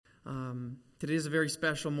Today is a very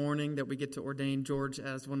special morning that we get to ordain George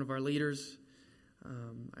as one of our leaders.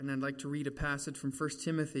 And I'd like to read a passage from 1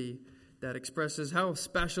 Timothy that expresses how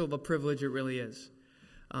special of a privilege it really is.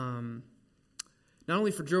 Not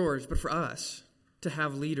only for George, but for us to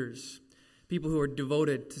have leaders, people who are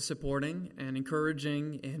devoted to supporting and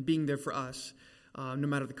encouraging and being there for us, no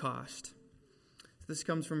matter the cost. So this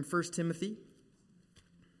comes from 1 Timothy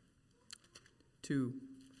 2,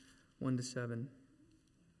 1-7.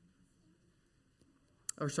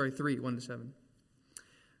 3, 1-7.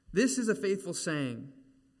 This is a faithful saying.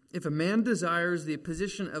 If a man desires the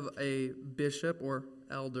position of a bishop or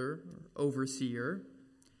elder or overseer,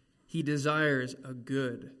 he desires a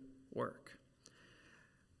good work.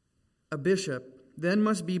 A bishop then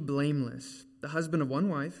must be blameless, the husband of one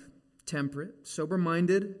wife, temperate,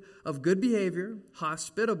 sober-minded, of good behavior,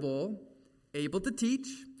 hospitable, able to teach,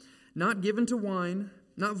 not given to wine,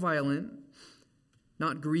 not violent,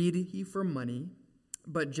 not greedy for money,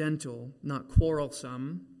 but gentle, not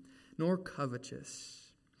quarrelsome, nor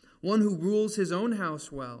covetous. One who rules his own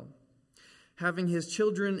house well, having his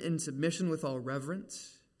children in submission with all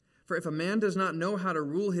reverence. For if a man does not know how to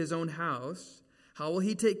rule his own house, how will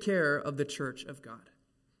he take care of the church of God?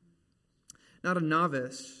 Not a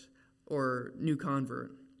novice or new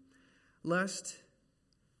convert, lest,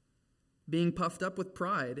 being puffed up with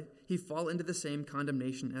pride, he fall into the same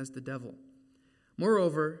condemnation as the devil.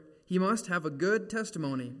 Moreover, he must have a good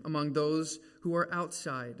testimony among those who are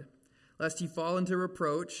outside, lest he fall into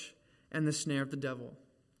reproach and the snare of the devil.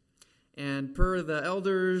 And per the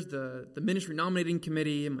elders, the ministry nominating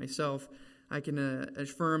committee, and myself, I can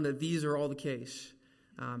affirm that these are all the case.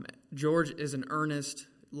 George is an earnest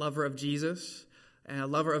lover of Jesus, and a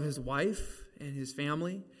lover of his wife and his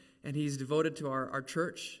family, and he's devoted to our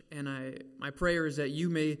church. And my prayer is that you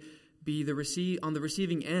may be on the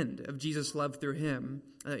receiving end of Jesus' love through him,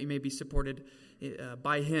 that you may be supported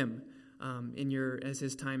by him as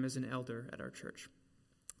his time as an elder at our church.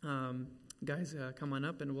 Guys, come on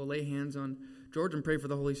up and we'll lay hands on George and pray for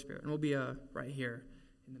the Holy Spirit. And we'll be right here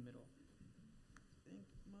in the middle. I think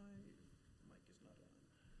my mic is not on.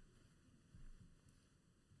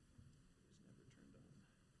 It's never turned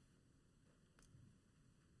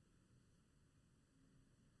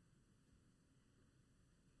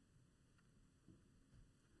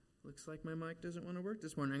on. Looks like my mic doesn't want to work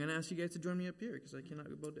this morning. I'm going to ask you guys to join me up here because I cannot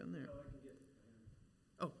go down there.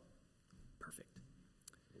 Oh, perfect.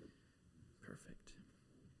 Perfect.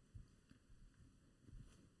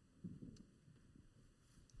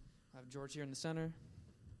 I have George here in the center.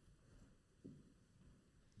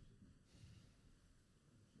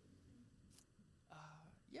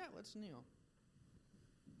 Yeah, let's kneel.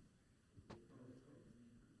 Oh,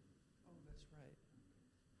 that's right.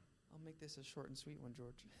 I'll make this a short and sweet one,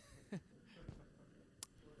 George.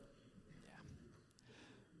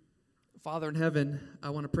 Father in heaven,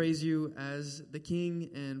 I want to praise you as the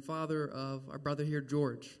King and Father of our brother here,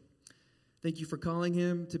 George. Thank you for calling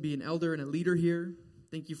him to be an elder and a leader here.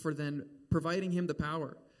 Thank you for then providing him the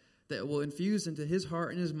power that will infuse into his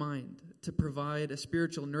heart and his mind to provide a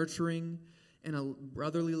spiritual nurturing and a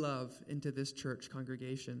brotherly love into this church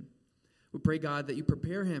congregation. We pray, God, that you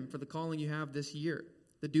prepare him for the calling you have this year,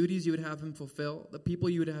 the duties you would have him fulfill, the people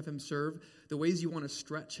you would have him serve, the ways you want to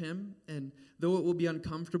stretch him. And though it will be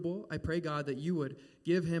uncomfortable, I pray, God, that you would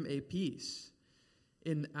give him a peace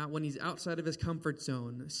when he's outside of his comfort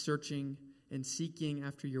zone, searching and seeking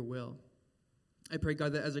after your will. I pray,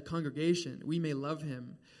 God, that as a congregation, we may love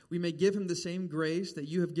him. We may give him the same grace that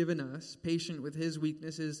you have given us, patient with his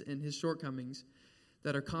weaknesses and his shortcomings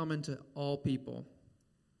that are common to all people.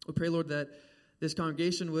 We pray, Lord, that this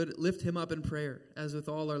congregation would lift him up in prayer, as with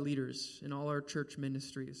all our leaders in all our church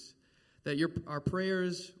ministries, that our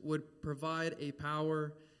prayers would provide a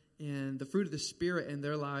power and the fruit of the Spirit in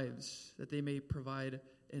their lives, that they may provide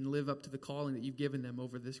and live up to the calling that you've given them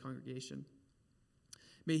over this congregation.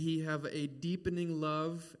 May he have a deepening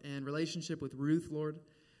love and relationship with Ruth, Lord,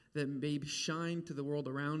 that may shine to the world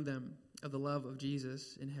around them of the love of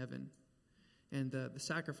Jesus in heaven and the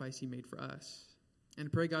sacrifice he made for us. And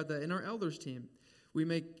pray, God, that in our elders team, we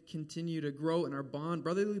may continue to grow in our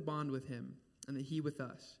brotherly bond with him, and that he with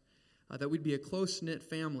us. That we'd be a close-knit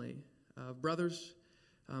family of brothers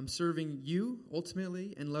serving you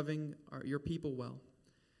ultimately and loving your people well.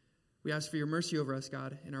 We ask for your mercy over us,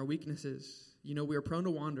 God, in our weaknesses. You know we are prone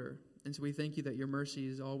to wander, and so we thank you that your mercy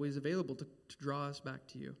is always available to draw us back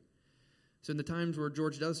to you. So in the times where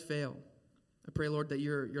George does fail, I pray, Lord, that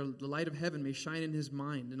the light of heaven may shine in his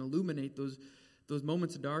mind and illuminate those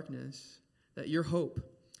moments of darkness, that your hope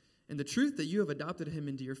and the truth that you have adopted him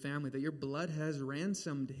into your family, that your blood has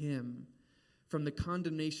ransomed him from the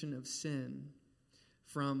condemnation of sin,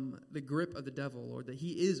 from the grip of the devil, Lord, that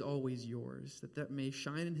he is always yours, that may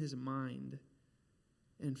shine in his mind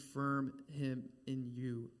and firm him in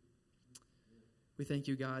you. We thank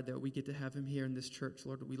you, God, that we get to have him here in this church.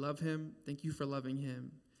 Lord, we love him. Thank you for loving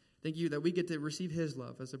him. Thank you that we get to receive his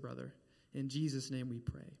love as a brother. In Jesus' name we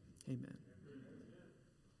pray. Amen.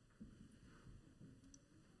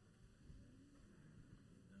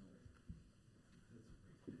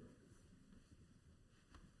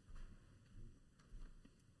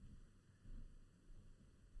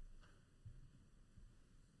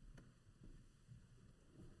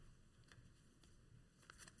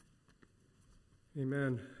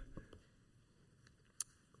 Amen.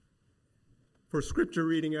 For scripture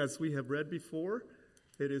reading, as we have read before,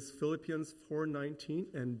 it is Philippians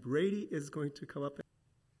 4:19, and Brady is going to come up.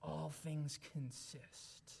 All things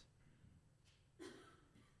consist.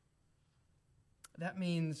 That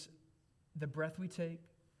means the breath we take,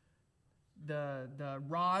 the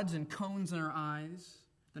rods and cones in our eyes,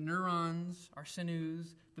 the neurons, our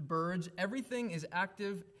sinews, the birds, everything is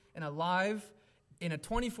active and alive in a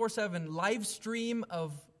 24/7 live stream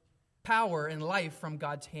of power and life from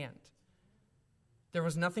God's hand. There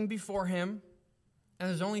was nothing before him, and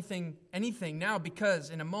there's only anything now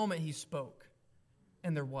because in a moment he spoke,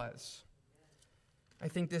 and there was. I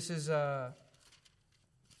think this is, it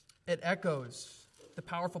echoes the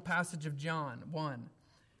powerful passage of John 1.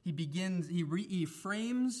 He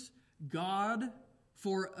frames God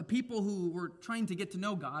for a people who were trying to get to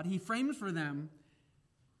know God. He frames for them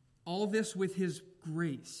all this with his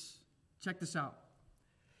grace. Check this out.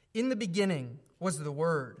 In the beginning was the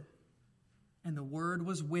Word, and the Word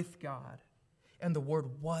was with God, and the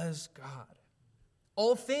Word was God.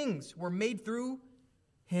 All things were made through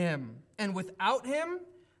him, and without him,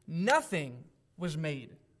 nothing was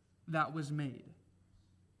made that was made.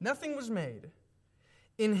 Nothing was made.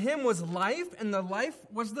 In him was life, and the life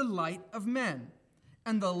was the light of men.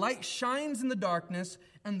 And the light shines in the darkness,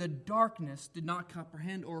 and the darkness did not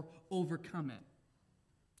comprehend or overcome it.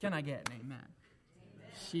 Can I get an amen? Amen.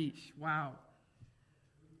 Sheesh, wow.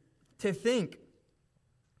 To think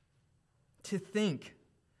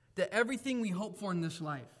that everything we hope for in this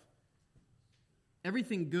life,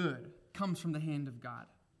 everything good, comes from the hand of God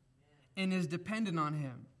and is dependent on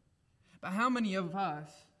him. But how many of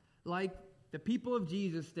us, like the people of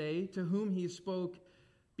Jesus' day, to whom he spoke,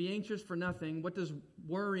 be anxious for nothing, what does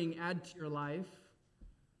worrying add to your life?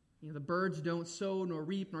 The birds don't sow nor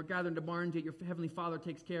reap nor gather into barns, yet your heavenly Father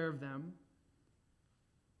takes care of them.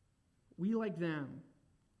 We, like them,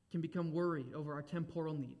 can become worried over our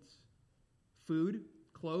temporal needs. Food,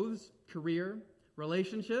 clothes, career,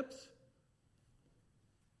 relationships.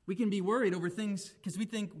 We can be worried over things because we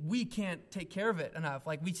think we can't take care of it enough.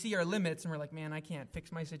 Like we see our limits and we're like, man, I can't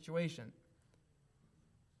fix my situation.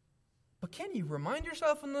 But can you remind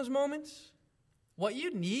yourself in those moments, what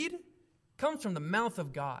you need comes from the mouth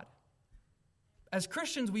of God. As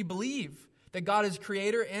Christians, we believe that God is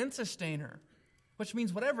creator and sustainer, which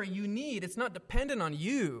means whatever you need, it's not dependent on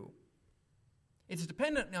you. It's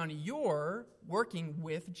dependent on your working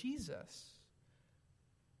with Jesus.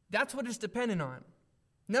 That's what it's dependent on.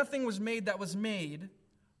 Nothing was made that was made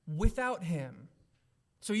without him.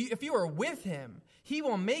 So if you are with him, he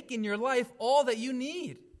will make in your life all that you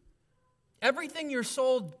need. Everything your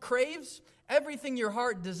soul craves, everything your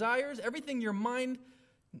heart desires, everything your mind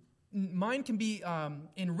can be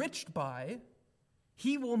enriched by,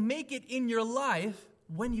 he will make it in your life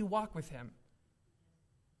when you walk with him.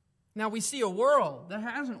 Now we see a world that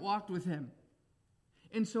hasn't walked with him.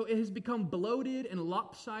 And so it has become bloated and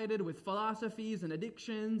lopsided with philosophies and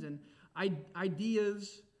addictions and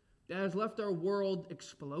ideas that has left our world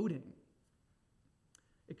exploding.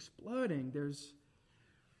 There's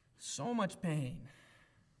so much pain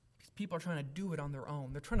because people are trying to do it on their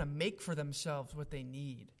own. They're trying to make for themselves what they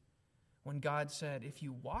need. When God said, if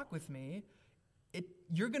you walk with me,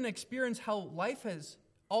 you're going to experience how life has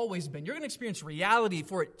always been. You're going to experience reality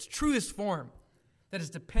for its truest form that is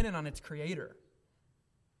dependent on its creator.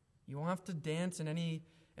 You won't have to dance in any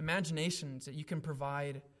imaginations that you can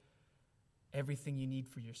provide everything you need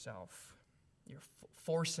for yourself. You're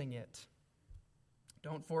forcing it.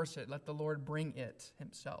 Don't force it. Let the Lord bring it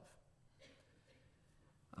himself.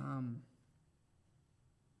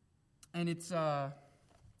 And it's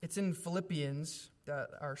in Philippians that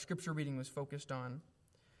our scripture reading was focused on,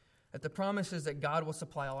 that the promise is that God will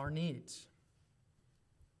supply all our needs.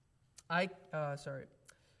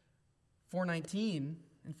 4:19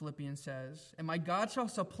 in Philippians says, and my God shall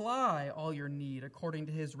supply all your need according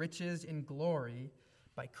to his riches in glory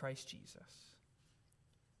by Christ Jesus.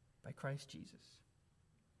 By Christ Jesus.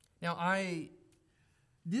 Now, I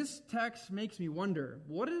This text makes me wonder,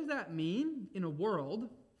 what does that mean in a world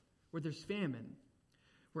where there's famine,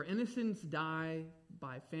 where innocents die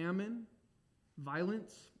by famine,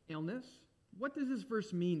 violence, illness? What does this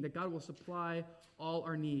verse mean that God will supply all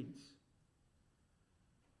our needs?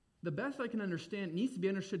 The best I can understand, it needs to be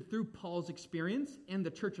understood through Paul's experience and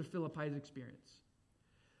the church of Philippi's experience.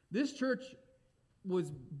 This church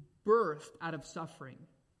was birthed out of suffering.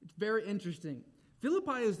 It's very interesting.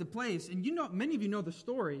 Philippi is the place, and many of you know the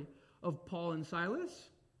story of Paul and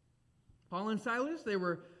Silas. Paul and Silas, they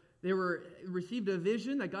received a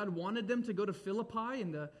vision that God wanted them to go to Philippi,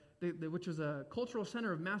 which was a cultural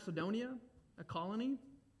center of Macedonia, a colony,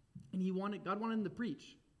 and God wanted them to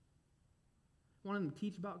preach. Wanted them to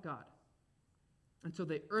teach about God. And so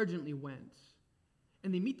they urgently went.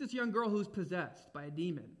 And they meet this young girl who's possessed by a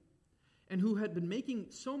demon and who had been making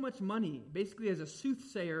so much money, basically as a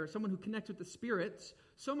soothsayer, someone who connects with the spirits,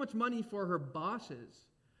 so much money for her bosses,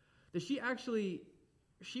 that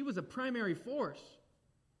she was a primary force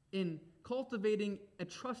in cultivating a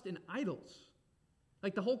trust in idols.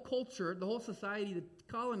 Like the whole culture, the whole society, the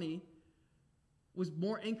colony was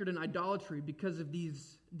more anchored in idolatry because of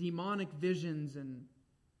these demonic visions and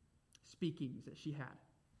speakings that she had.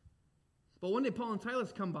 But one day Paul and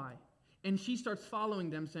Silas come by, and she starts following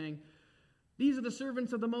them, saying, "These are the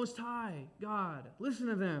servants of the Most High God. Listen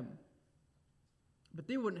to them." But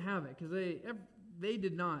they wouldn't have it because they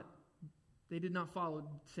did not follow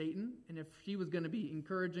Satan. And if she was going to be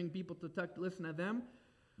encouraging people to listen to them,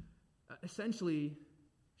 essentially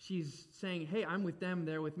she's saying, "Hey, I'm with them,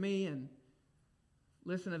 they're with me, and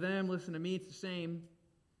listen to them, listen to me, it's the same."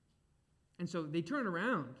 And so they turn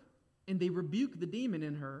around and they rebuke the demon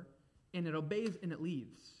in her, and it obeys and it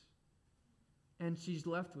leaves. And she's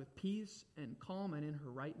left with peace and calm and in her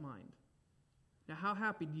right mind. Now, how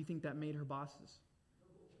happy do you think that made her bosses?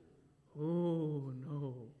 Oh,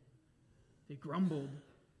 no. They grumbled.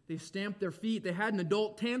 They stamped their feet. They had an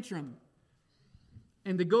adult tantrum.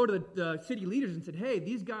 And they go to the city leaders and said, "Hey,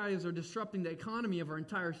 these guys are disrupting the economy of our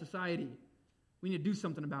entire society. We need to do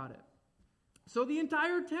something about it." So the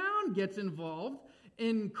entire town gets involved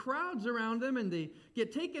and crowds around them, and they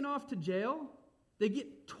get taken off to jail. They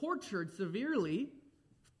get tortured severely,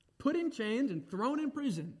 put in chains, and thrown in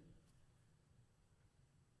prison.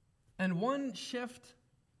 And one shift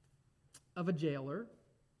of a jailer,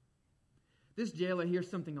 this jailer hears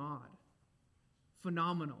something odd,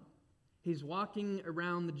 phenomenal. He's walking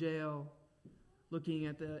around the jail, looking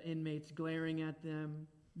at the inmates, glaring at them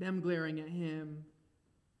glaring at him.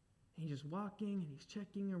 And he's just walking and he's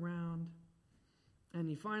checking around. And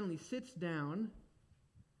he finally sits down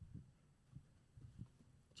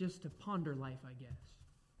just to ponder life, I guess.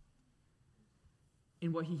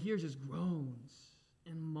 And what he hears is groans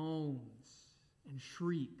and moans and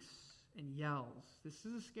shrieks and yells. This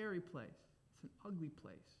is a scary place. It's an ugly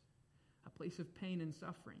place. A place of pain and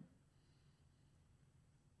suffering.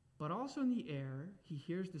 But also in the air, he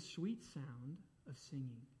hears the sweet sound of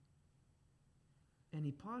singing. And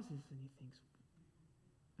he pauses and he thinks,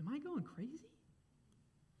 "Am I going crazy?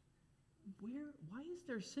 Why is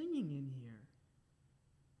there singing in here?"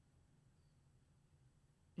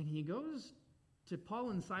 And he goes to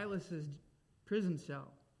Paul and Silas's prison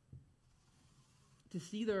cell to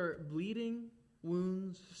see their bleeding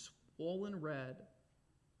wounds, swollen red,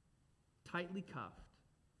 tightly cuffed,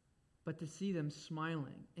 but to see them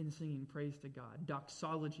smiling and singing praise to God,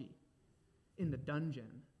 doxology in the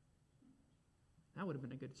dungeon. That would have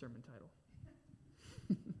been a good sermon title.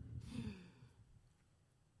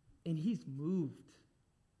 And he's moved.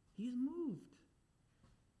 He's moved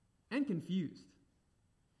and confused.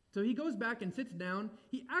 So he goes back and sits down.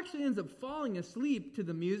 He actually ends up falling asleep to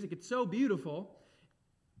the music. It's so beautiful.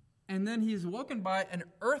 And then he's woken by an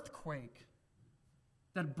earthquake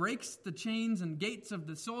that breaks the chains and gates of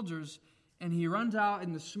the soldiers, and he runs out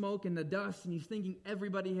in the smoke and the dust, and he's thinking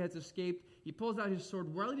everybody has escaped. He pulls out his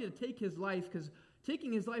sword, ready to take his life, because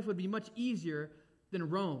taking his life would be much easier than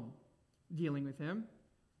Rome dealing with him.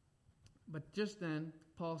 But just then,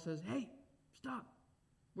 Paul says, "Hey, stop.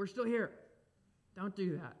 We're still here. Don't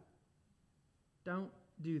do that. Don't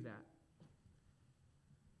do that."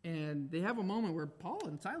 And they have a moment where Paul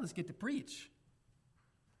and Silas get to preach.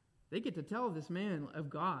 They get to tell this man of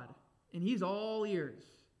God, and he's all ears,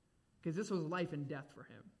 because this was life and death for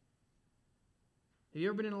him. Have you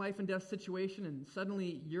ever been in a life and death situation and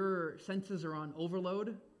suddenly your senses are on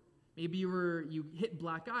overload? Maybe you hit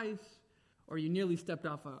black ice, or you nearly stepped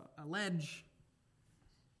off a ledge,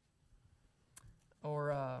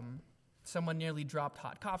 or someone nearly dropped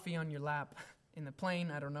hot coffee on your lap in the plane.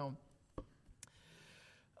 I don't know.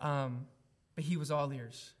 But he was all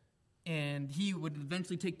ears. And he would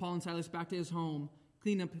eventually take Paul and Silas back to his home,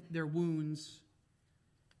 clean up their wounds,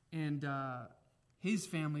 and his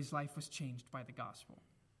family's life was changed by the gospel.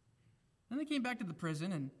 Then they came back to the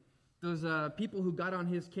prison, and those people who got on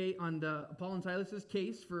Paul and Silas's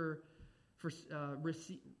case for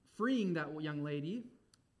freeing that young lady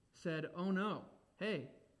said, "Oh no, hey,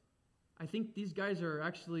 I think these guys are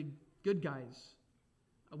actually good guys.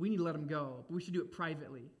 We need to let them go, but we should do it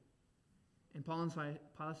privately." And Paul and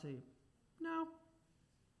Silas say, "No,"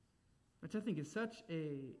 which I think is such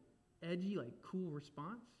a edgy, cool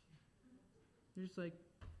response. They're just like,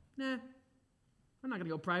 "Nah, we're not going to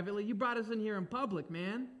go privately. You brought us in here in public,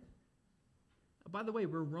 man. By the way,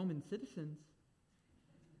 we're Roman citizens,"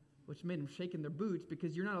 which made them shake in their boots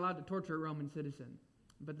because you're not allowed to torture a Roman citizen.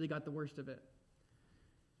 But they got the worst of it.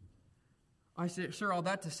 I share all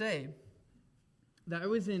that to say that it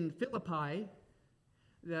was in Philippi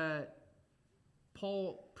that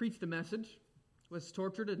Paul preached a message, was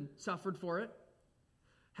tortured and suffered for it,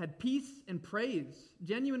 had peace and praise,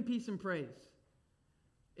 genuine peace and praise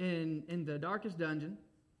in the darkest dungeon,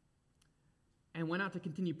 and went out to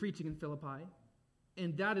continue preaching in Philippi.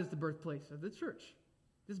 And that is the birthplace of the church.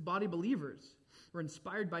 This body of believers were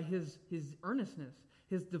inspired by his earnestness,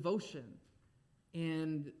 his devotion,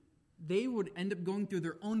 and they would end up going through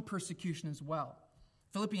their own persecution as well.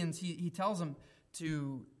 Philippians, he tells them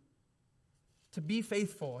to be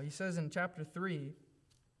faithful. He says in chapter 2,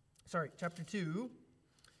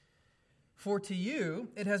 "For to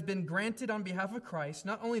you it has been granted on behalf of Christ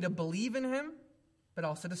not only to believe in him, but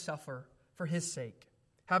also to suffer for his sake,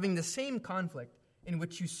 having the same conflict in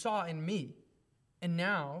which you saw in me, and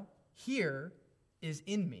now here is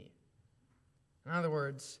in me." In other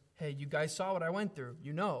words, hey, you guys saw what I went through.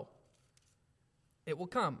 You know. It will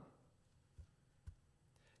come.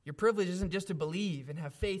 Your privilege isn't just to believe and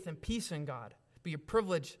have faith and peace in God, but your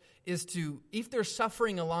privilege is to, if there's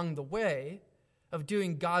suffering along the way of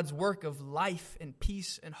doing God's work of life and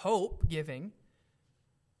peace and hope giving,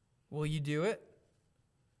 will you do it?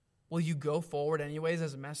 Will you go forward anyways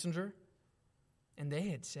as a messenger? And they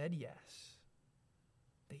had said yes.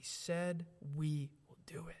 They said, "We will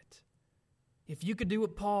do it." If you could do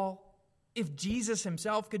it, Paul, if Jesus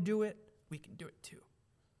himself could do it, we can do it too.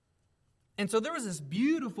 And so there was this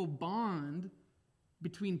beautiful bond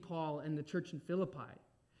between Paul and the church in Philippi.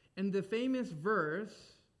 And the famous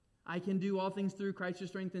verse, "I can do all things through Christ who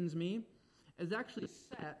strengthens me," is actually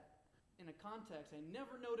set in a context, I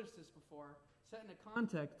never noticed this before, set in a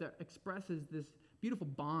context that expresses this beautiful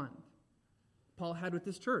bond Paul had with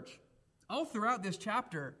this church. All throughout this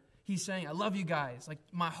chapter, he's saying, "I love you guys.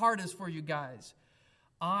 My heart is for you guys.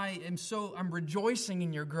 I'm rejoicing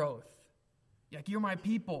in your growth. You're my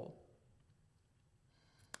people."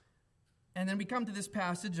 And then we come to this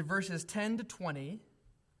passage of verses 10 to 20.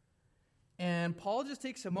 And Paul just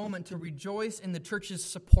takes a moment to rejoice in the church's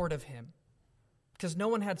support of him. Because no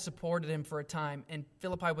one had supported him for a time, and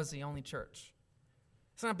Philippi was the only church.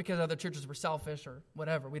 It's not because other churches were selfish or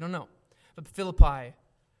whatever. We don't know. But Philippi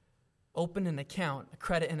opened an account, a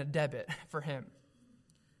credit and a debit for him.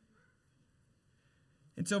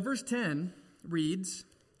 And so verse 10 reads,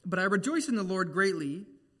 "But I rejoice in the Lord greatly."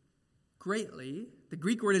 The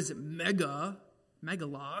Greek word is megalos,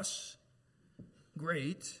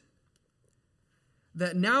 great.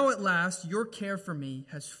 "That now at last your care for me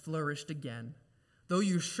has flourished again, though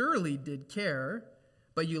you surely did care,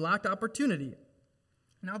 but you lacked opportunity."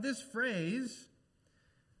 Now this phrase,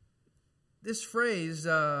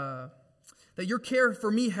 that your care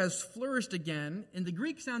for me has flourished again, in the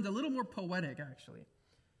Greek sounds a little more poetic, actually.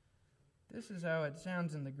 This is how it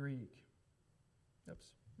sounds in the Greek.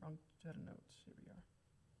 Oops, wrong set of notes. Here we are.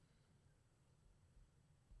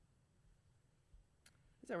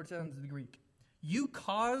 This is how it sounds in the Greek. "You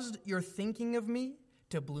caused your thinking of me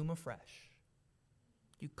to bloom afresh."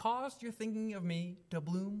 You caused your thinking of me to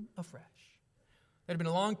bloom afresh. It had been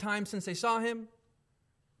a long time since they saw him.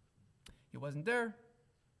 He wasn't there,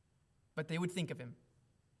 but they would think of him.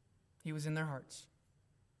 He was in their hearts.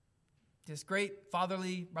 This great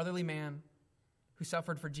fatherly, brotherly man who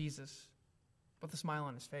suffered for Jesus with a smile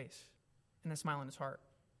on his face and a smile on his heart.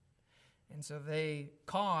 And so they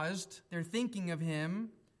caused their thinking of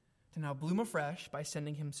him to now bloom afresh by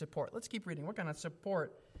sending him support. Let's keep reading. What kind of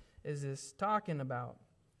support is this talking about?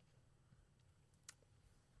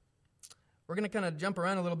 We're going to kind of jump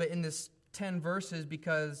around a little bit in this 10 verses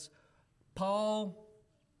because Paul,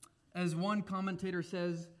 as one commentator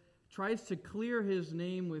says, tries to clear his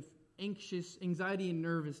name with anxiety and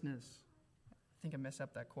nervousness. I think I messed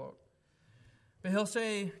up that quote. But he'll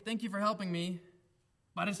say, "Thank you for helping me,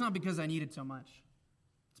 but it's not because I needed so much.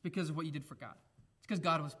 It's because of what you did for God. It's because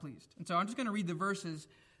God was pleased. And so I'm just going to read the verses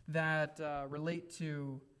that relate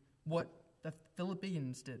to what the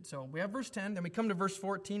Philippians did. So we have verse 10, then we come to verse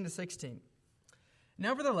 14 to 16.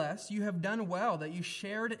 Nevertheless, you have done well that you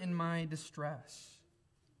shared in my distress.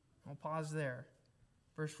 I'll pause there.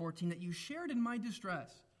 Verse 14, that you shared in my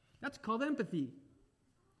distress. That's called empathy.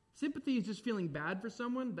 Sympathy is just feeling bad for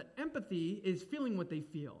someone, but empathy is feeling what they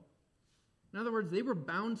feel. In other words, they were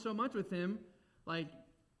bound so much with him, like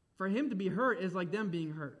for him to be hurt is like them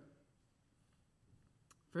being hurt.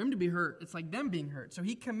 For him to be hurt, it's like them being hurt. So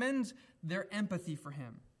he commends their empathy for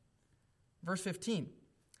him. Verse 15.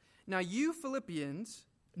 Now you Philippians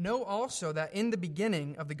know also that in the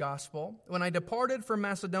beginning of the gospel, when I departed from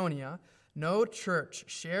Macedonia, no church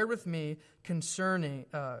shared with me concerning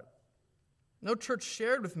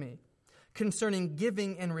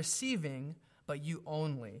giving and receiving, but you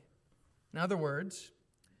only. In other words,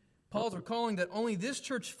 Paul's recalling that only this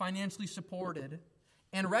church financially supported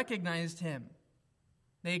and recognized him.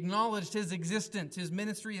 They acknowledged his existence, his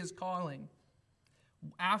ministry, his calling,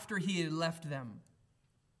 after he had left them.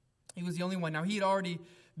 He was the only one. Now, he had already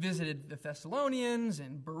visited the Thessalonians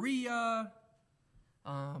and Berea.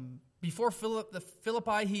 Before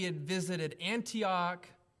Philippi, he had visited Antioch,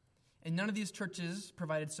 and none of these churches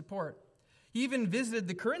provided support. He even visited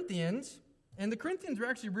the Corinthians, and the Corinthians were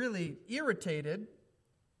actually really irritated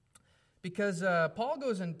because Paul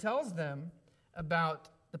goes and tells them about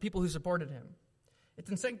the people who supported him. It's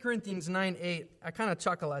in 2 Corinthians 9:8. I kind of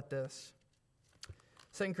chuckle at this.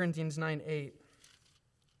 2 Corinthians 9:8.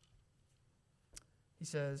 He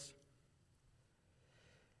says,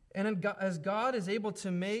 and as God is able to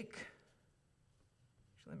make...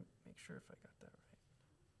 Actually, let me make sure if I got that right.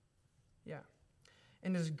 Yeah.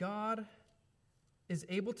 And as God is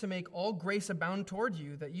able to make all grace abound toward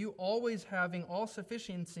you, that you always having all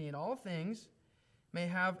sufficiency in all things may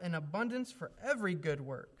have an abundance for every good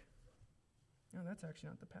work. No, that's actually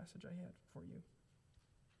not the passage I had for you.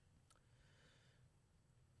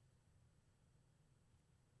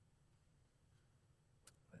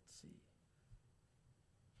 Let's see.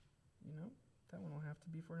 That one will have to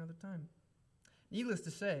be for another time. Needless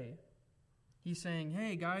to say, he's saying,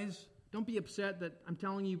 hey, guys, don't be upset that I'm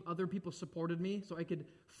telling you other people supported me so I could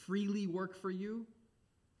freely work for you.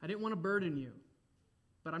 I didn't want to burden you.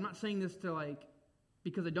 But I'm not saying this to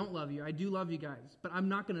because I don't love you. I do love you guys. But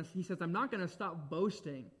he says, I'm not going to stop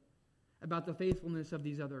boasting about the faithfulness of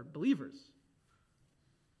these other believers.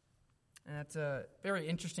 And that's a very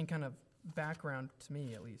interesting kind of background to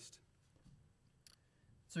me, at least.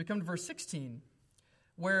 So we come to verse 16,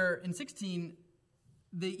 where in 16,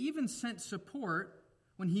 they even sent support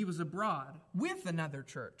when he was abroad with another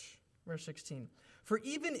church. Verse 16. For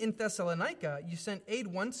even in Thessalonica, you sent aid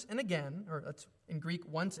once and again, or that's in Greek,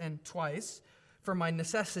 once and twice, for my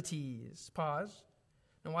necessities. Pause.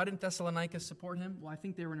 Now, why didn't Thessalonica support him? Well, I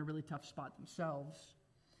think they were in a really tough spot themselves.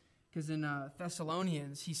 Because in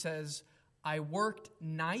Thessalonians, he says, I worked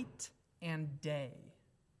night and day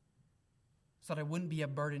so that I wouldn't be a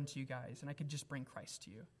burden to you guys and I could just bring Christ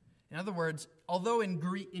to you. In other words, although in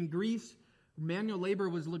Greece, manual labor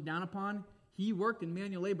was looked down upon, he worked in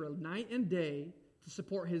manual labor night and day to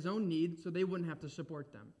support his own needs so they wouldn't have to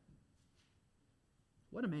support them.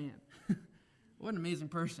 What a man. What an amazing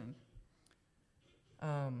person.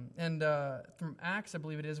 And from Acts, I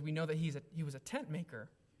believe it is, we know that he was a tent maker.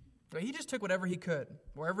 He just took whatever he could,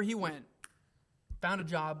 wherever he went, found a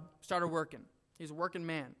job, started working. He's a working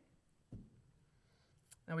man.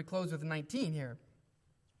 Now we close with 19 here.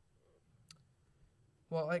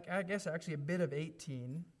 Well, I guess actually a bit of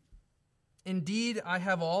 18. Indeed, I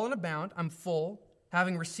have all in abound. I'm full,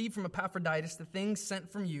 having received from Epaphroditus the things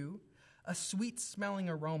sent from you, a sweet-smelling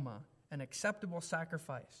aroma, an acceptable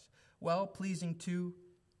sacrifice, well-pleasing to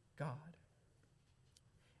God.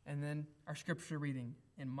 And then our scripture reading,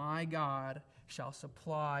 and my God shall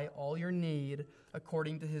supply all your need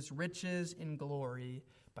according to his riches in glory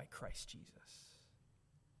by Christ Jesus.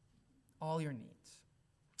 All your needs.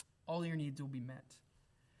 All your needs will be met.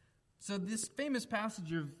 So this famous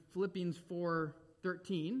passage of Philippians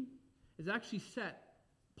 4:13 is actually set.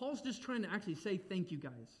 Paul's just trying to actually say thank you,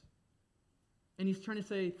 guys. And he's trying to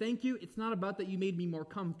say thank you. It's not about that you made me more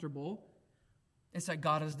comfortable. It's that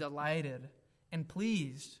God is delighted and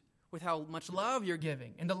pleased with how much love you're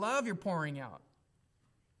giving and the love you're pouring out.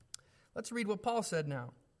 Let's read what Paul said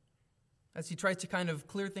now as he tries to kind of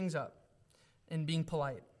clear things up and being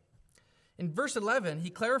polite. In verse 11, he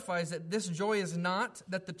clarifies that this joy is not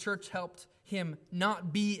that the church helped him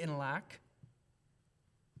not be in lack.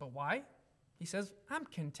 But why? He says, I'm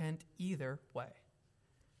content either way.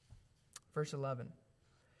 Verse 11.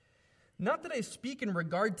 Not that I speak in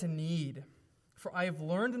regard to need, For I have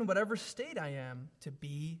learned in whatever state I am to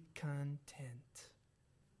be content.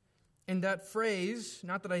 And that phrase,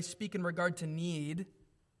 not that I speak in regard to need,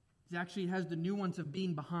 it actually has the nuance of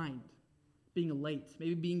being behind, being late,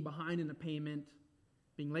 maybe being behind in a payment,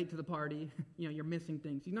 being late to the party. You're missing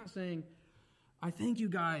things. He's not saying, I thank you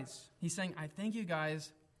guys. He's saying, I thank you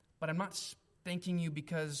guys, but I'm not thanking you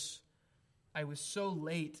because I was so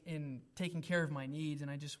late in taking care of my needs and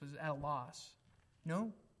I just was at a loss.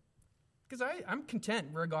 No, because I'm content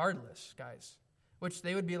regardless, guys. Which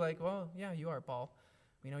they would be like, well, yeah, you are, Paul.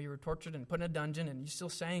 We know you were tortured and put in a dungeon and you still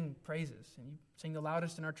sang praises and you sang the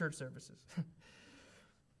loudest in our church services.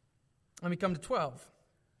 Let me come to 12,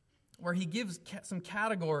 where he gives some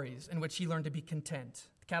categories in which he learned to be content.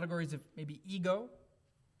 The categories of maybe ego,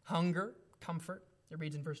 hunger, comfort. It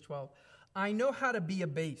reads in verse 12, I know how to be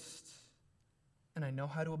abased, and I know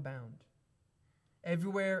how to abound.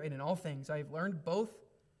 Everywhere and in all things I have learned both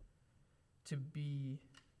to be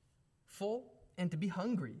full and to be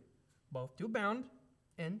hungry, both to abound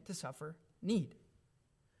and to suffer need.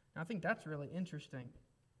 Now, I think that's really interesting.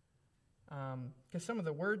 Because some of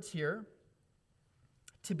the words here,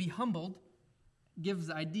 to be humbled, gives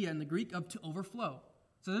the idea in the Greek of to overflow.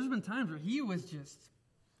 So there's been times where he was just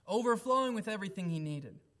overflowing with everything he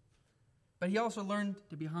needed. But he also learned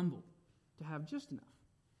to be humble, to have just enough.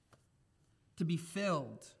 To be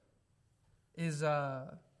filled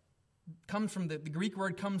comes from the Greek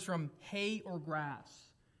word comes from hay or grass.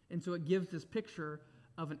 And so it gives this picture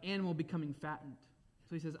of an animal becoming fattened.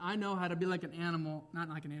 So he says, I know how to be like an animal, not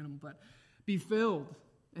like an animal, but be filled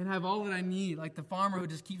and have all that I need, like the farmer who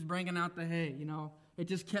just keeps bringing out the hay,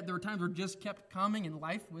 there were times where it just kept coming and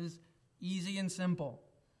life was easy and simple.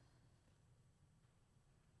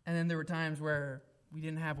 And then there were times where we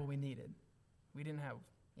didn't have what we needed. We didn't have,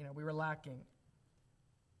 we were lacking.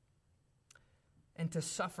 And to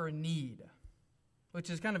suffer need, which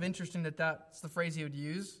is kind of interesting that that's the phrase he would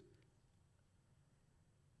use.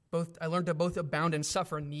 I learned to both abound and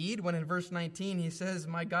suffer need, when in verse 19 he says,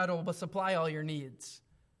 my God will supply all your needs.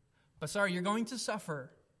 But sorry, you're going to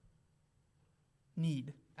suffer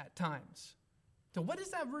need at times. So what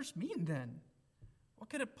does that verse mean then? What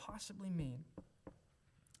could it possibly mean?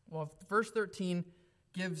 Well, verse 13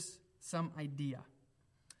 gives some idea.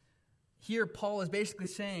 Here Paul is basically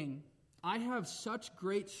saying, I have such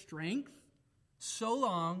great strength so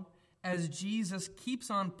long as Jesus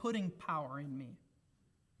keeps on putting power in me.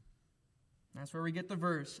 That's where we get the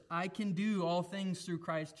verse, I can do all things through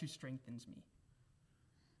Christ who strengthens me.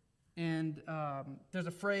 And there's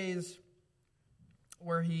a phrase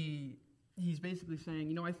where he's basically saying,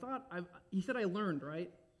 he said I learned,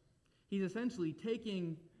 right? He's essentially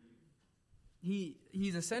taking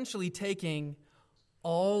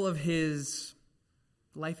all of his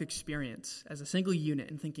life experience as a single unit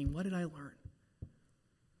and thinking, what did I learn?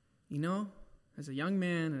 As a young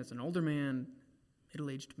man, as an older man,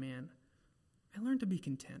 middle-aged man, I learned to be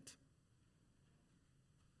content.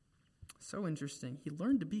 So interesting. He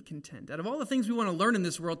learned to be content. Out of all the things we want to learn in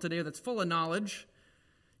this world today that's full of knowledge,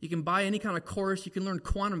 you can buy any kind of course. You can learn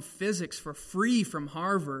quantum physics for free from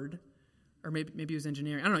Harvard. Or maybe it was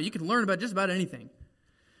engineering. I don't know. You can learn about just about anything.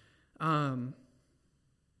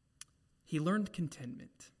 He learned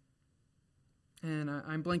contentment. And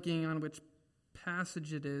I'm blanking on which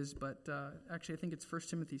passage it is, but actually I think it's 1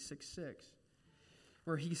 Timothy 6:6,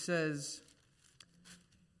 where he says,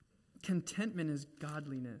 contentment is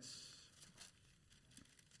godliness.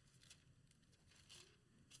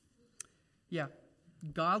 Yeah,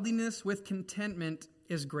 godliness with contentment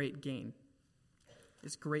is great gain.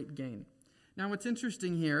 It's great gain. Now what's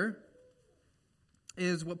interesting here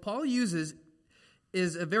is what Paul uses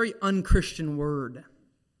is a very unchristian word.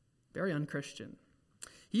 Very unchristian.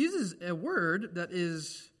 He uses a word that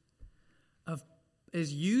is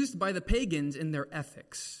used by the pagans in their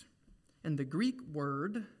ethics. And the Greek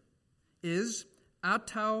word is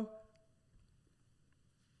autarkes.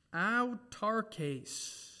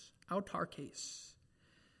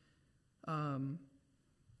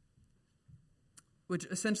 Which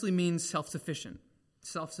essentially means self-sufficient.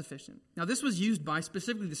 Now, this was used by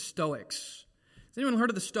specifically the Stoics. Has anyone heard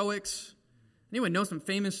of the Stoics? Anyone know some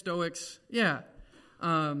famous Stoics? Yeah.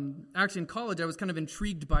 Actually, in college, I was kind of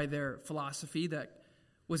intrigued by their philosophy that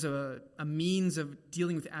was a means of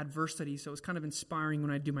dealing with adversity. So it was kind of inspiring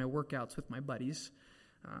when I do my workouts with my buddies,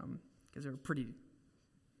 because they were pretty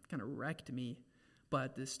kind of wrecked me.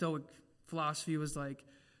 But the Stoic philosophy was like,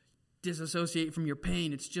 disassociate from your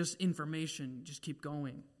pain. It's just information. Just keep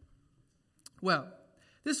going. Well,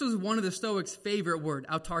 this was one of the Stoics' favorite word,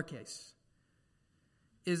 autarkes.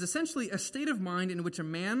 is essentially a state of mind in which a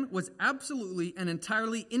man was absolutely and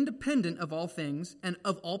entirely independent of all things and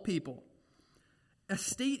of all people. A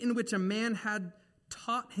state in which a man had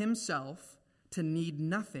taught himself to need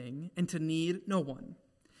nothing and to need no one.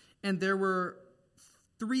 And there were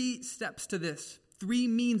 3 steps to this, 3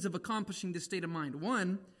 means of accomplishing this state of mind.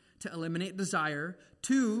 1, to eliminate desire.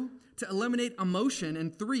 2, to eliminate emotion.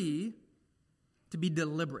 And 3, to be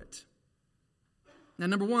deliberate. Now,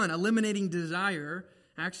 number 1, eliminating desire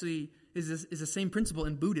actually is the same principle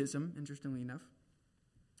in Buddhism, interestingly enough.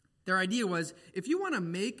 Their idea was, if you want to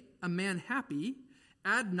make a man happy,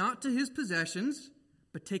 add not to his possessions,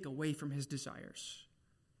 but take away from his desires.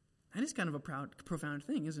 That is kind of a profound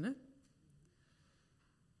thing, isn't it?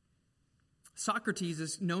 Socrates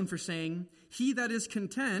is known for saying, he that is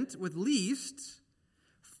content with least,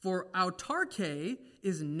 for autarke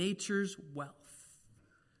is nature's wealth.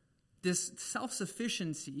 This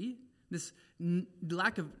self-sufficiency, this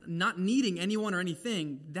lack of not needing anyone or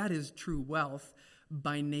anything, that is true wealth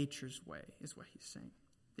by nature's way, is what he's saying.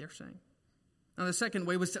 They're saying. Now, the second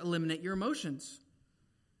way was to eliminate your emotions.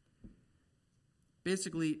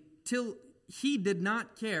 Basically, till he did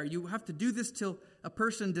not care. You have to do this till a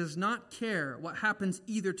person does not care what happens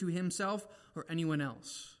either to himself or anyone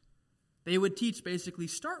else. They would teach basically,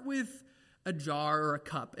 start with a jar or a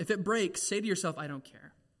cup. If it breaks, say to yourself, I don't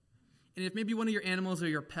care. And if maybe one of your animals or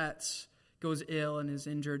your pets goes ill and is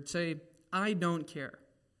injured, say, I don't care.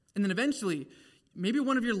 And then eventually, maybe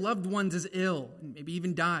one of your loved ones is ill and maybe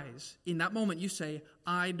even dies. In that moment, you say,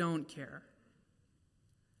 I don't care.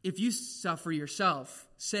 If you suffer yourself,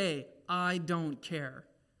 say, I don't care.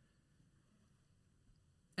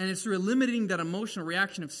 And it's through eliminating that emotional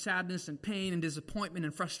reaction of sadness and pain and disappointment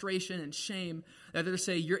and frustration and shame that they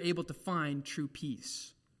say you're able to find true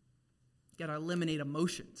peace. You got to eliminate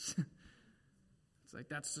emotions. It's like,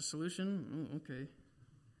 that's the solution? Oh, okay.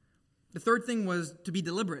 The third thing was to be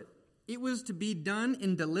deliberate. It was to be done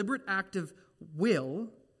in deliberate active will,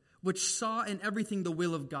 which saw in everything the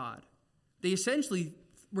will of God. They essentially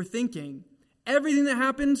were thinking, everything that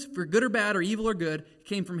happens, for good or bad or evil or good,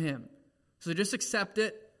 came from him. So just accept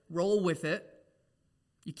it, roll with it.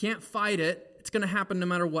 You can't fight it. It's going to happen no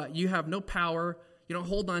matter what. You have no power. You don't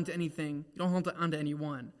hold on to anything. You don't hold on to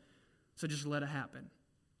anyone. So just let it happen.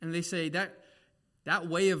 And they say that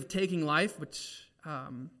way of taking life, which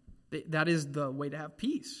that is the way to have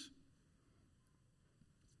peace.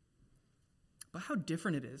 But how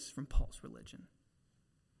different it is from Paul's religion.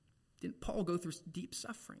 Didn't Paul go through deep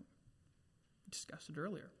suffering? We discussed it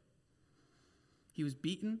earlier. He was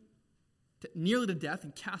beaten nearly to death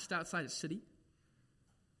and cast outside a city.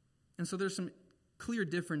 And so there's some clear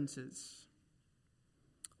differences.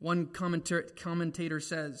 One commentator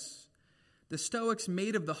says, the Stoics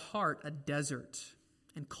made of the heart a desert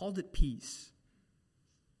and called it peace.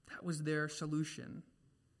 That was their solution.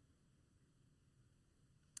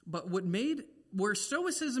 But where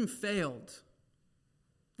Stoicism failed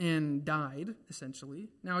and died, essentially.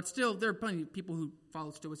 Now, there are plenty of people who follow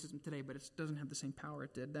Stoicism today, but it doesn't have the same power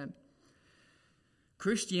it did then.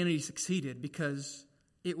 Christianity succeeded because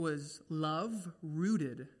it was love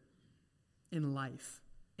rooted in life,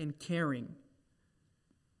 in caring.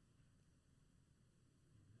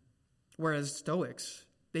 Whereas Stoics,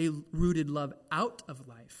 they rooted love out of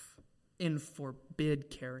life and forbid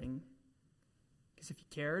caring. Because if you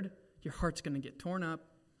cared, your heart's going to get torn up.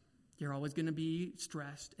 You're always going to be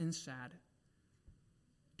stressed and sad.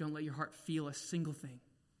 Don't let your heart feel a single thing.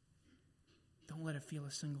 Don't let it feel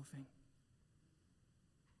a single thing.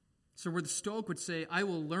 So where the Stoic would say, I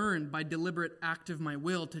will learn by deliberate act of my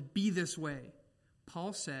will to be this way,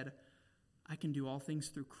 Paul said, I can do all things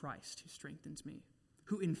through Christ who strengthens me,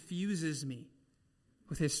 who infuses me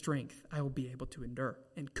with his strength. I will be able to endure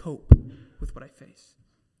and cope with what I face.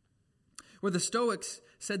 Where the Stoics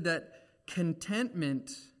said that contentment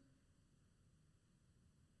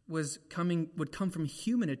would come from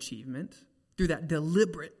human achievement through that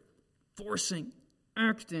deliberate, forcing,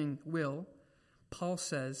 acting will, Paul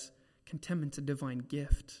says contentment's a divine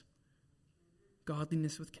gift.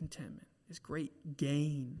 Godliness with contentment is great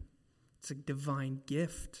gain. It's a divine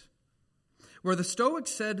gift. Where the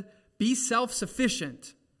Stoics said, be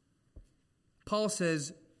self-sufficient, Paul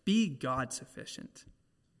says, be God-sufficient.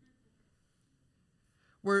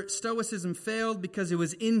 Where Stoicism failed because it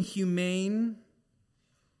was inhumane,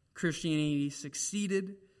 Christianity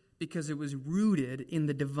succeeded because it was rooted in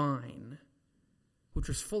the divine, which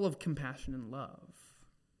was full of compassion and love.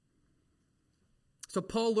 So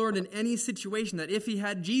Paul learned in any situation that if he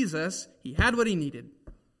had Jesus, he had what he needed.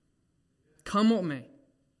 Come what may.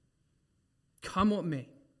 Come what may.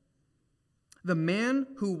 The man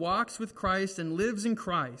who walks with Christ and lives in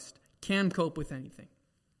Christ can cope with anything.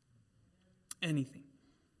 Anything.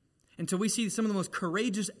 And so we see some of the most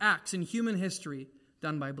courageous acts in human history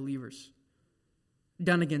done by believers.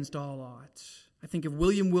 Done against all odds. I think of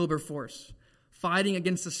William Wilberforce fighting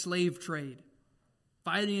against the slave trade.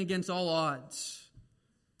 Fighting against all odds.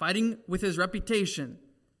 Fighting with his reputation.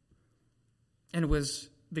 And was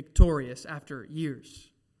victorious after years.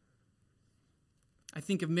 I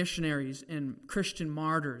think of missionaries and Christian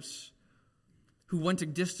martyrs who went to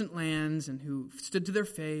distant lands and who stood to their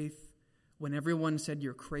faith when everyone said,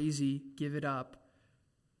 "You're crazy, give it up.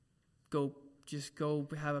 Just go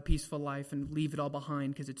have a peaceful life and leave it all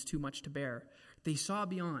behind because it's too much to bear." They saw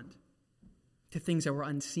beyond to things that were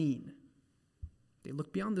unseen. They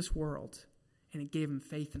looked beyond this world, and it gave them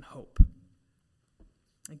faith and hope.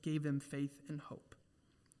 It gave them faith and hope.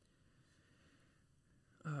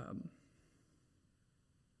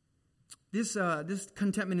 This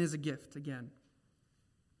contentment is a gift, again.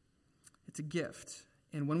 It's a gift.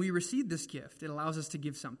 And when we receive this gift, it allows us to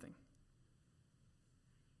give something.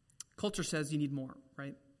 Culture says you need more,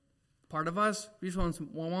 right? Part of us, we just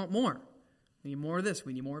want more. We need more of this,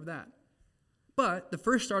 we need more of that. But the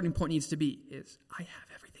first starting point needs to be is, I have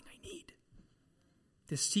everything I need.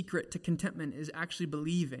 The secret to contentment is actually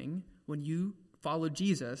believing when you follow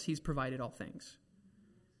Jesus, he's provided all things.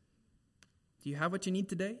 Do you have what you need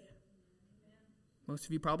today? Most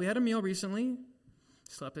of you probably had a meal recently,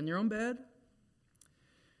 slept in your own bed.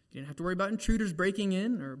 You didn't have to worry about intruders breaking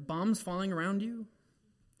in or bombs falling around you.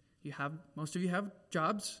 Most of you have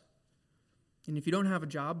jobs. And if you don't have a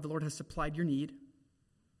job, the Lord has supplied your need.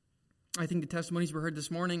 I think the testimonies we heard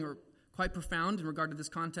this morning are quite profound in regard to this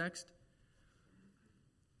context.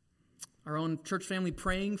 Our own church family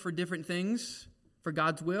praying for different things, for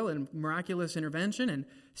God's will and miraculous intervention, and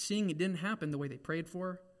seeing it didn't happen the way they prayed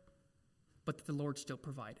for, but that the Lord still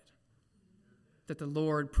provided. That the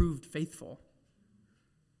Lord proved faithful,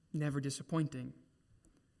 never disappointing.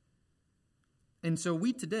 And so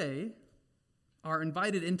we today are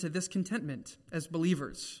invited into this contentment as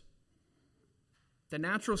believers. The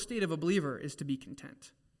natural state of a believer is to be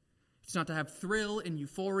content. It's not to have thrill and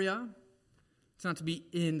euphoria. It's not to be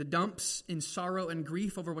in the dumps, in sorrow and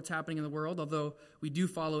grief over what's happening in the world, although we do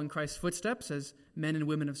follow in Christ's footsteps as men and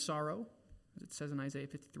women of sorrow, as it says in Isaiah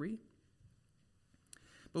 53.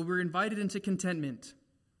 But we're invited into contentment,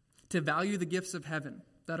 to value the gifts of heaven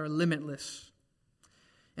that are limitless.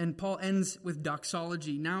 And Paul ends with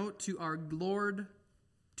doxology. Now to our Lord,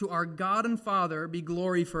 to our God and Father, be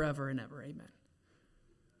glory forever and ever. Amen.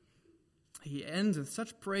 He ends with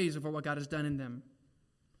such praise over what God has done in them.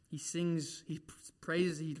 He sings, he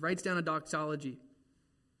praises, he writes down a doxology.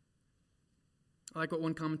 I like what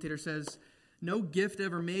one commentator says, no gift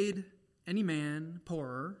ever made any man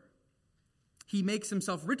poorer. He makes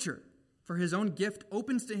himself richer, for his own gift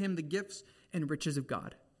opens to him the gifts and riches of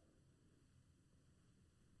God.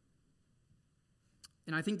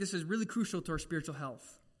 And I think this is really crucial to our spiritual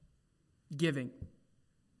health. Giving.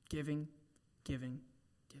 Giving, giving,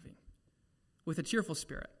 giving. With a cheerful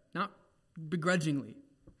spirit, not begrudgingly.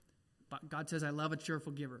 But God says, I love a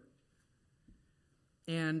cheerful giver.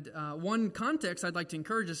 And one context I'd like to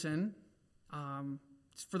encourage us in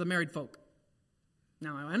is for the married folk.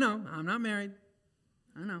 Now, I know, I'm not married.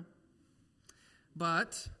 I know.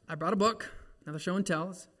 But I brought a book, another show and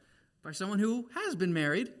tell, by someone who has been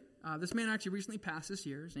married. This man actually recently passed this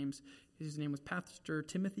year. His name was Pastor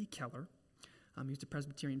Timothy Keller. He was a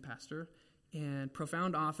Presbyterian pastor and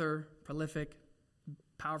profound author, prolific,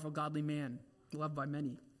 powerful, godly man, loved by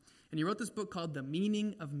many. And he wrote this book called The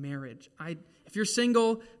Meaning of Marriage. If you're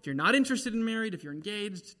single, if you're not interested in married, if you're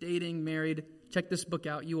engaged, dating, married, check this book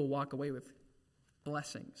out. You will walk away with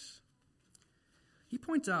blessings. He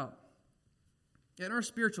points out that our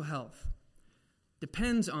spiritual health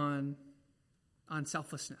depends on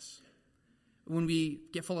selflessness. When we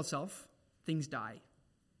get full of self, things die.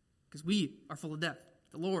 Because we are full of death.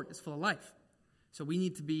 The Lord is full of life. So we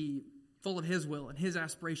need to be full of his will and his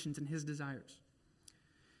aspirations and his desires.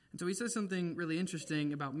 And so he says something really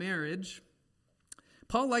interesting about marriage.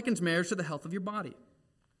 Paul likens marriage to the health of your body.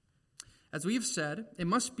 As we have said, it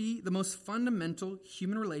must be the most fundamental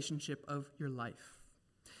human relationship of your life.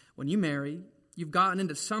 When you marry, you've gotten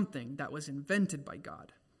into something that was invented by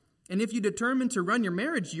God. And if you determine to run your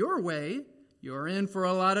marriage your way, you're in for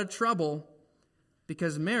a lot of trouble,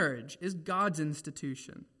 because marriage is God's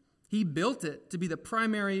institution. He built it to be the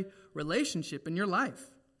primary relationship in your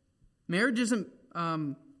life. Marriage isn't...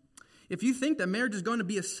 If you think that marriage is going to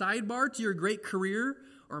be a sidebar to your great career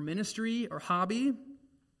or ministry or hobby,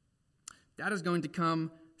 that is going to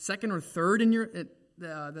come second or third in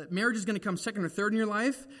that marriage is going to come second or third in your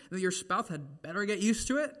life, that your spouse had better get used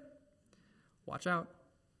to it, watch out.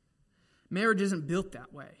 Marriage isn't built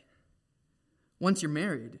that way. Once you're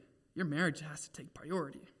married, your marriage has to take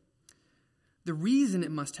priority. The reason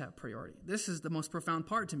it must have priority, this is the most profound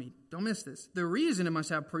part to me. Don't miss this. The reason it must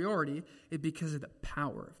have priority is because of the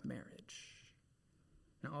power of marriage.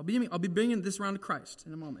 Now, I'll be bringing this around to Christ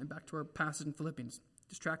in a moment, back to our passage in Philippians.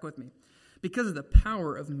 Just track with me. Because of the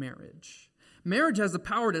power of marriage. Marriage has the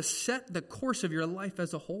power to set the course of your life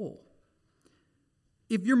as a whole.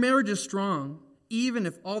 If your marriage is strong, even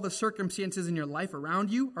if all the circumstances in your life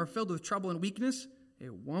around you are filled with trouble and weakness,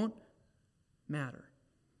 it won't matter.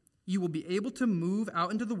 You will be able to move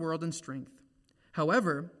out into the world in strength.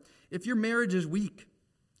 However, if your marriage is weak,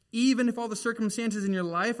 even if all the circumstances in your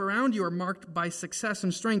life around you are marked by success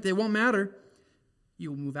and strength, it won't matter.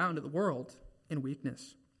 You will move out into the world in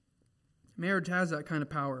weakness. Marriage has that kind of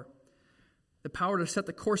power. The power to set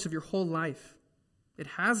the course of your whole life. It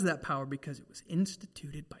has that power because it was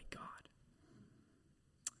instituted by God.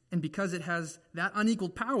 And because it has that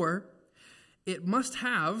unequaled power, it must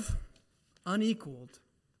have unequaled,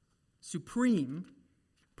 supreme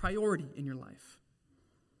priority in your life.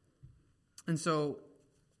 And so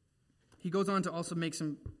he goes on to also make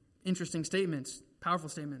some interesting statements, powerful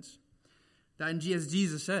statements. That as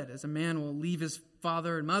Jesus said, as a man will leave his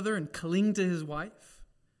father and mother and cling to his wife,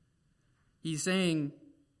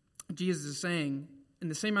 Jesus is saying, in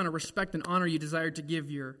the same amount of respect and honor you desire to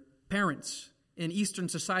give your parents in Eastern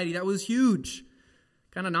society, that was huge.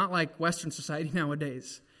 Kind of not like Western society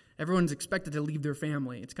nowadays. Everyone's expected to leave their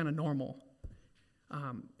family. It's kind of normal.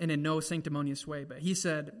 And in no sanctimonious way. But he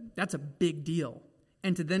said, that's a big deal.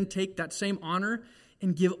 And to then take that same honor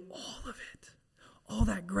and give all of it, all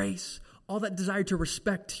that grace, all that desire to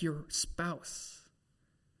respect your spouse,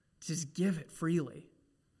 just give it freely.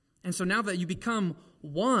 And so now that you become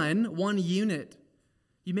one unit,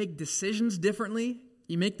 you make decisions differently.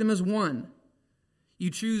 You make them as one. You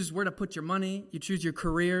choose where to put your money. You choose your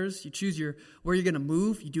careers. You choose where you're going to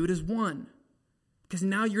move. You do it as one. Because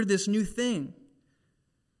now you're this new thing.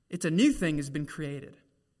 It's a new thing has been created.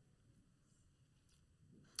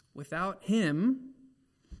 Without him,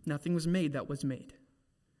 nothing was made that was made.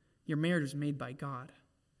 Your marriage was made by God.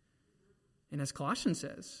 And as Colossians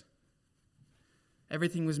says,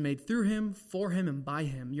 everything was made through him, for him, and by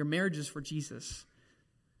him. Your marriage is for Jesus.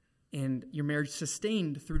 And your marriage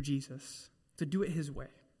sustained through Jesus. To do it his way.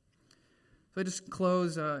 So I just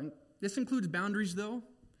close. This includes boundaries, though.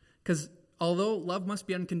 Because although love must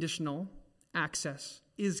be unconditional, access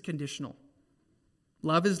is conditional.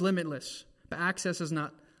 Love is limitless, but access is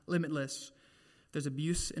not limitless. If there's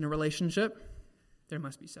abuse in a relationship, there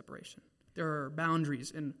must be separation. There are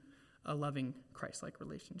boundaries in a loving Christ-like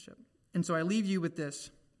relationship. And so I leave you with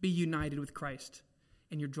this. Be united with Christ,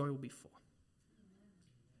 and your joy will be full.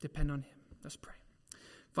 Depend on him. Let's pray.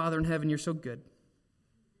 Father in heaven, you're so good.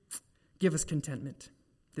 Give us contentment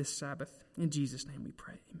this Sabbath. In Jesus' name we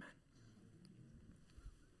pray. Amen.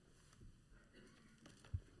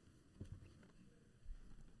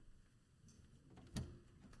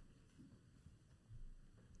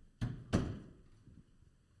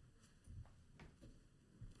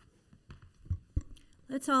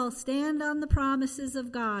 Let's all stand on the promises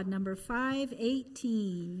of God. Number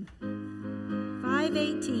 518.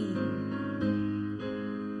 518.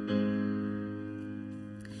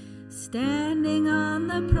 Standing on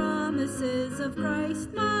the promises of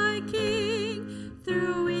Christ my King,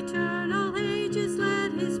 through eternal ages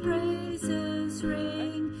let his praises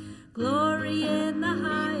ring. Glory in the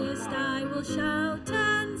highest I will shout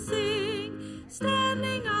and sing,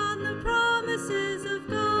 standing on the promises of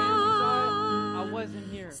God. I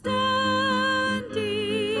wasn't here. Standing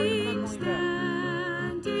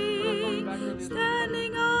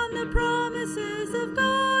on the promises of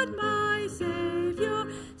God my Savior.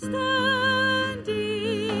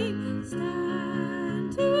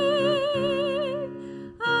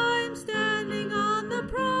 I'm standing on the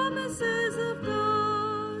promises of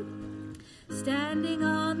God, standing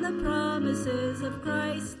on the promises of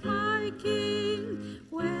Christ my King.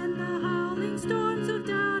 When the howling storms of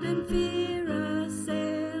doubt and fear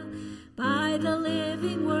assail, by the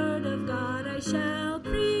living word of God I shall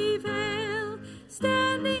prevail,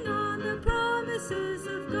 standing on the promises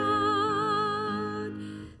of God.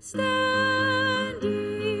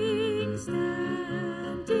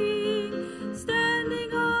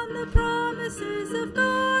 Standing on the promises of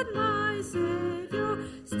God, my Savior.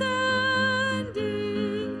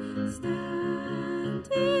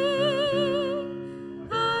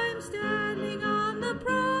 I'm standing on the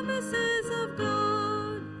promises of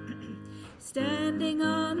God. standing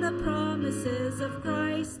on the promises of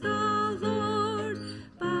Christ the Lord,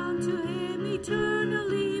 bound to him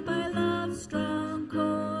eternally by love's strong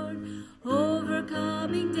cord,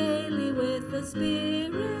 overcoming daily with the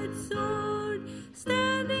Spirit's sword,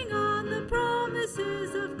 standing on the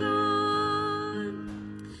promises of God.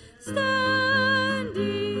 Standing,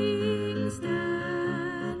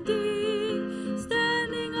 standing,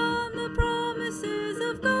 standing on the promises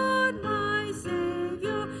of God, my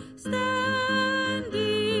Savior. Standing,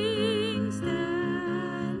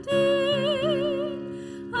 standing,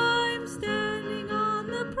 I'm standing on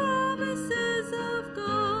the promises of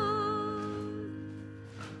God.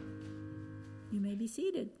 You may be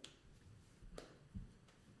seated.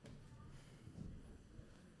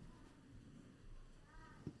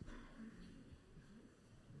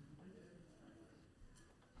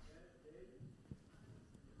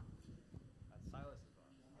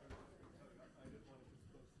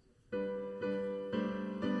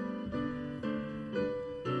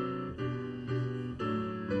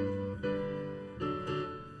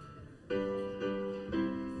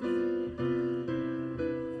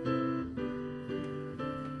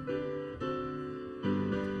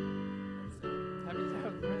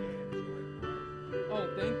 Oh,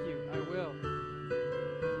 thank you. I will.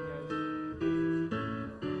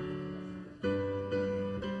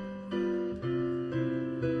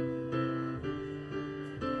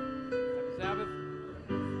 Happy Sabbath.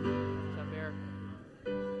 What's up, Eric?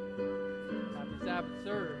 Happy Sabbath,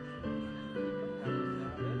 sir. Happy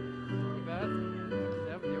Sabbath. Hey, Beth. Happy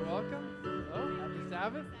Sabbath. You're welcome. Oh, happy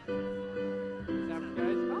Sabbath. Happy Sabbath, guys.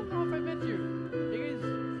 I don't know if I met you. You guys,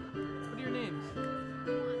 what are your names?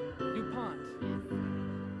 DuPont.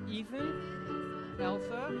 Ethan,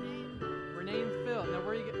 Elsa, Renee, and Phil. Now,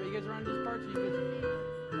 are you guys around this part? Or you guys...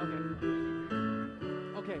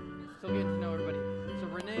 Okay, still getting to know everybody. So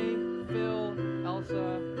Renee, Phil, Elsa,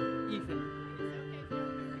 Ethan.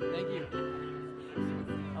 Thank you.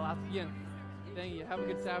 I'll ask again. Thank you. Have a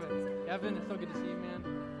good Sabbath. Evan, it's so good to see you, man.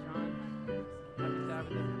 John, happy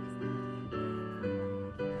Sabbath.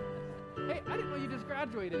 Hey, I didn't know you just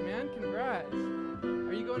graduated, man. Congrats.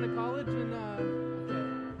 Are you going to college in,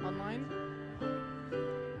 online?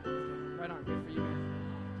 Right on. Good for you, man.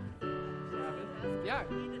 Sabbath. Yeah.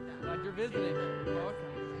 Glad you're visiting. You're welcome.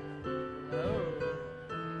 Oh.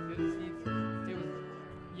 Good to see you.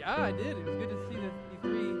 Yeah, I did. It was good to see these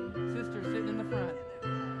three sisters sitting in the front.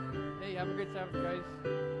 Hey, have a great Sabbath, guys.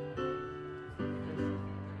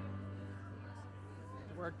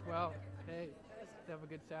 It worked well. Hey, have a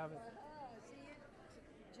good Sabbath.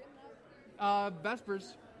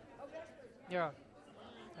 Vespers. Yeah.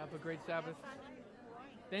 Have a great Sabbath.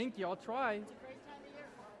 Thank you. I'll try.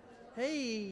 Hey.